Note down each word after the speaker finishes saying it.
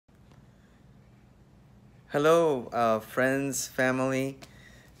Hello, friends, family.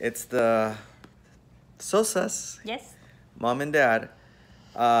 It's the Sosas, Yes. mom and dad.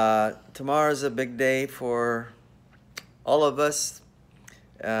 Tomorrow is a big day for all of us,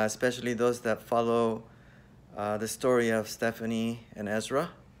 especially those that follow the story of Stephanie and Ezra.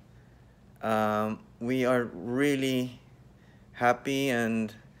 We are really happy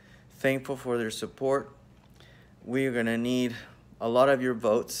and thankful for their support. We are going to need a lot of your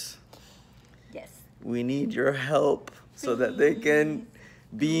votes. Yes. We need your help so that they can Please.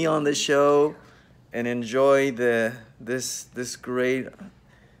 be on the show and enjoy this great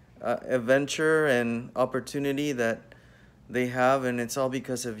adventure and opportunity that they have, and it's all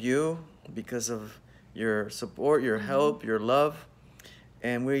because of you, because of your support, your help, your love,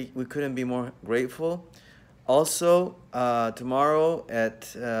 and we couldn't be more grateful. Also, tomorrow at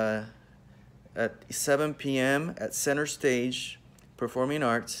 7 p.m. at Center Stage Performing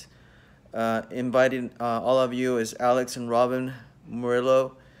Arts, inviting all of you is Alex and Robin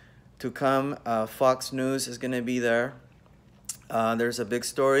Murillo to come. Fox News is going to be there. There's a big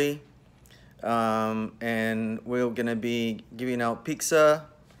story, and we're going to be giving out pizza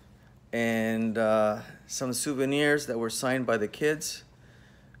and some souvenirs that were signed by the kids.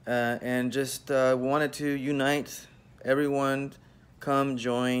 And just wanted to unite everyone, come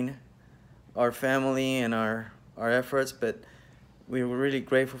join our family and our efforts, but we're really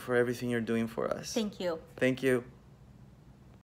grateful for everything you're doing for us. Thank you. Thank you.